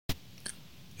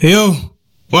Hey yo,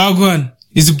 Wagwan,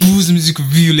 it's the Booze Music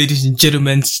Review, ladies and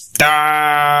gentlemen.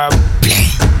 Stop playing.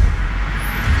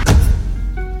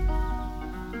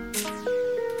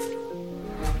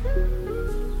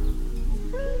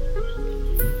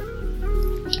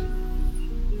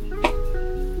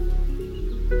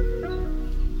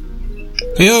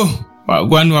 Hey yo,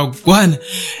 Wagwan,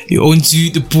 you on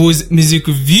to the Booze Music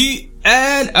Review.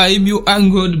 And I am your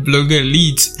angered blogger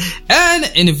lead.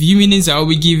 And in a few minutes I'll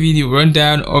be giving you a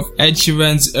rundown of Ed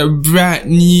Sheeran's brand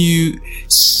new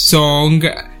song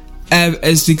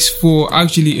F64,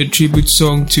 actually a tribute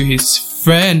song to his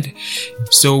friend.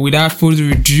 So without further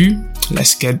ado,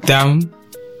 let's get down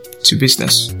to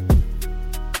business.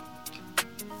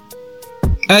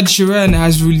 Ed Sheeran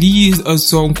has released a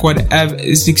song called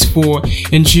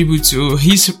F64 in tribute to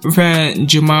his friend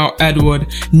Jamal Edward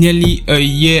nearly a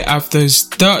year after his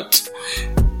death.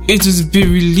 It has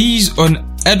been released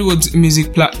on Edward's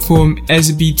music platform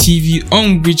SBTV,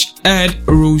 on which Ed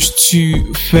rose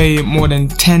to fame more than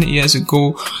 10 years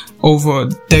ago. Over a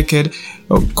decade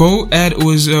ago,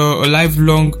 Edwards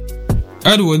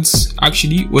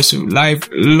actually was a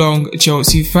lifelong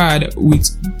Chelsea fan, with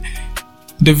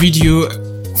the video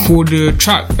for the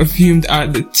track filmed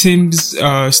at the team's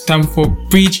Stamford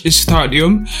Bridge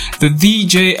Stadium. The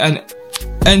DJ and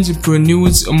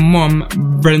entrepreneur's mom,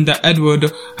 Brenda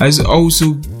Edward, has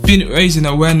also been raising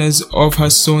awareness of her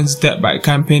son's death by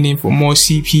campaigning for more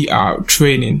CPR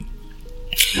training.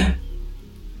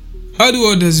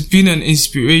 Edward has been an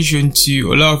inspiration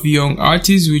to a lot of young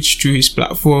artists, which through his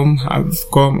platform have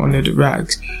come under the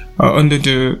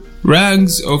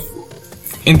ranks of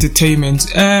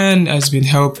entertainment and has been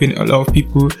helping a lot of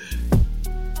people.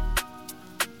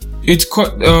 It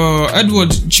caught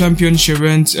Edward championed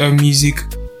Sheeran's music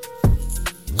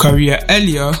career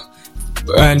earlier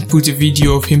and put a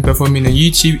video of him performing on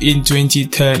YouTube in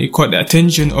 2010. It caught the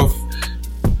attention of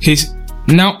his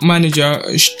now manager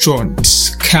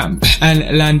Strong's camp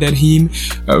and landed him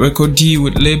a record deal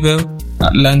with label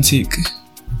Atlantic.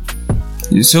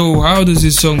 So how does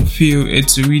this song feel?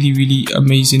 It's a really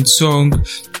amazing song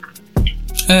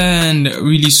and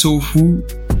really soulful,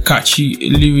 catchy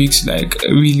lyrics, like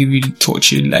really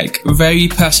touching, like very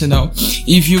personal.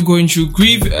 If you're going through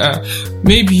grief,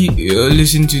 maybe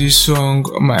listen to this song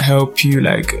might help you,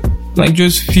 like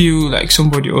just feel like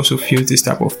somebody also feels this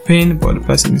type of pain, but the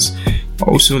person is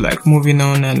also like moving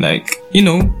on, and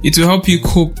it will help you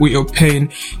cope with your pain.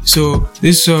 So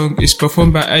this song is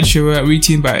performed by Ed Sheeran,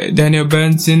 written by Daniel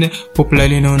Benson,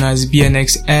 popularly known as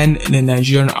BNX, and the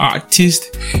Nigerian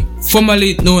artist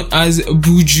formerly known as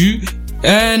Buju,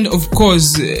 and of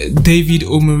course David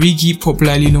Omerigi,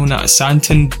 popularly known as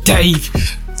Santan Dave,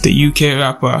 the UK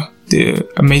rapper, the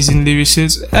amazing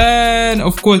lyricist, and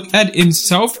of course Ed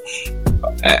himself,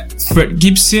 Fred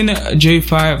Gibson,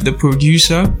 J5 the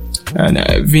producer, and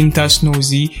Vintage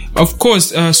Nosy. Of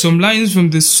course, some lines from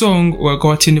the song were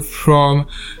gotten from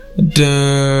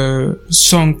the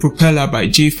song Propeller by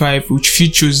J5, which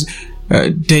features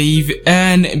Dave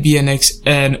and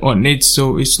BNXN on it,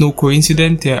 so it's no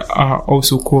coincidence. There are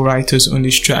also co-writers on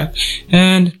this track,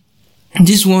 and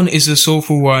this one is a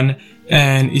soulful one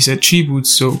and it's a tribute.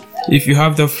 So if you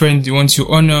have the friend you want to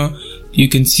honor, you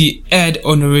can see Ed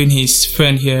honoring his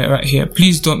friend here, right here.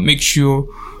 Please don't make sure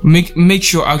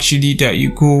actually that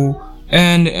you go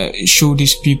and show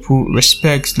these people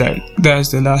respect. Like,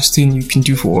 that's the last thing you can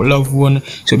do for a loved one.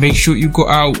 So make sure you go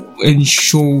out and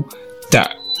show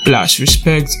that last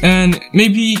respect. And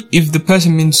maybe if the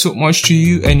person means so much to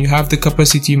you and you have the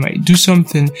capacity, you might do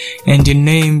something and the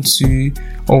name to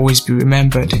always be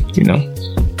remembered,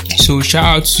 So shout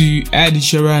out to Ed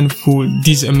Sheeran for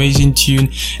this amazing tune,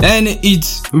 and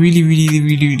it's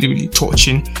really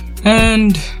touching,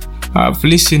 and I've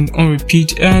listened on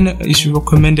repeat, and it's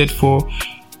recommended for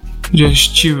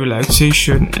just chill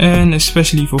relaxation, and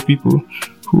especially for people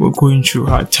who are going through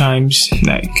hard times,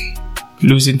 like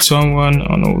losing someone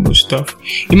and all those stuff.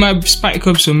 It might spike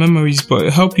up some memories, but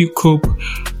it'll help you cope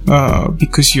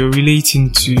because you're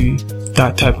relating to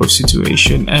that type of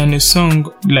situation, and a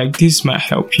song like this might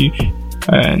help you.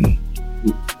 And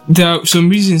there are some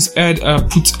reasons Ed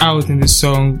puts out in the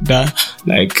song that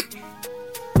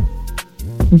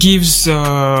gives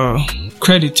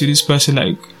credit to this person,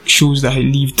 like shows that he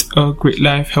lived a great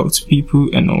life, helped people,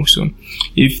 and also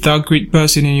if that great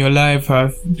person in your life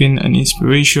have been an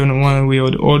inspiration one way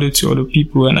or the other to other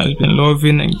people and has been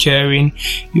loving and caring,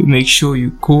 you make sure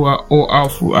you go all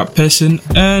out for a person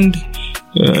and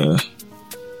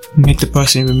make the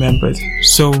person remembered.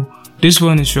 So this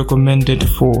one is recommended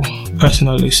for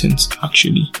personal listens,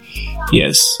 actually.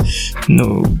 Yes,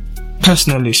 no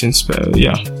personal listens, but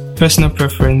yeah. personal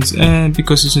preference, and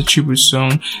because it's a tribute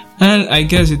song, and I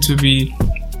guess it will be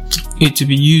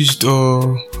used a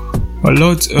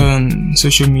lot on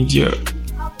social media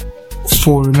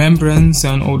for remembrance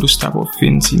and all those type of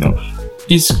things,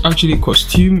 It's actually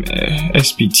costume,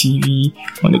 SPTV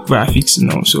on the graphics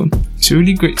and also it's a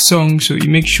really great song. So you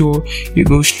make sure you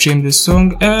go stream the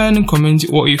song and comment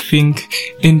what you think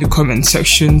in the comment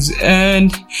sections.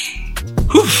 And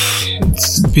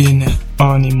it's been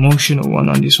an emotional one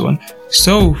on this one.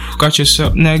 So catch us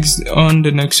up next on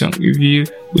the next song review.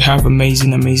 We have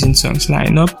amazing songs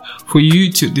lined up for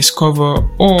you to discover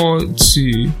or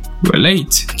to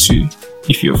relate to.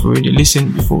 If you've already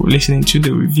listened before listening to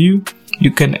the review,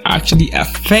 you can actually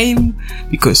affirm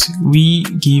because we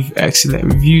give excellent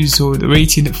reviews. So the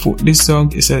rating for this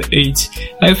song is at 8.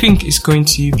 I think it's going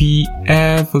to be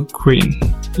evergreen.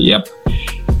 Yep.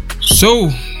 So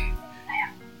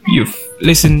you've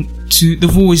listened to the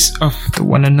voice of the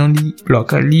one and only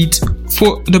blogger lead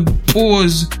for the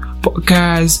Pause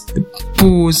podcast, the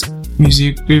Pause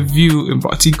music review in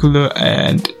particular,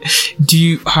 and do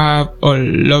you have a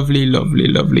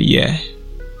lovely year?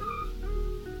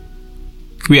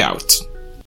 We out.